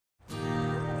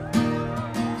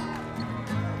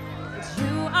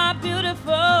are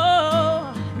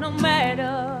beautiful, no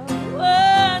matter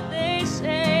what they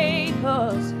say,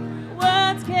 'cause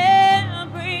words can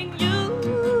bring you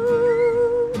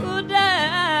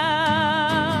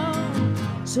down.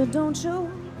 So don't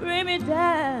you bring me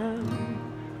down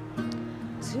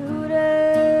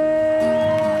today.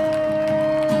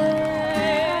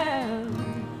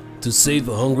 To save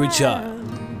a hungry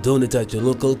child, donate at your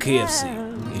local KFC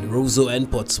in Roseau and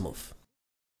Portsmouth.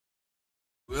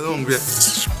 Well hungry.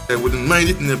 I wouldn't mind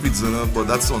eating a pizza now, but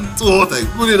that's on thought. I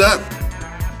put it up.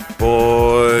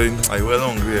 Boy, I well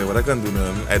hungry. What I can do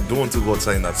now? I don't want to go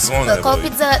outside in that sun. So call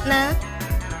Pizza Hut now.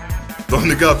 Don't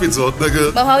you call Pizza Hut,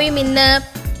 nigga? But how you mean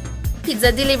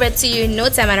pizza delivered to you in no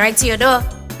time and right to your door?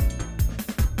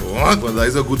 What? Well, that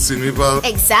is a good scene, me pal.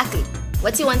 Exactly.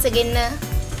 What you want again now?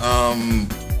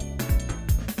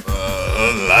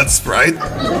 That's Sprite.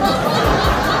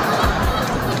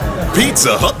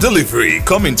 Pizza Hut delivery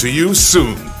coming to you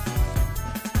soon.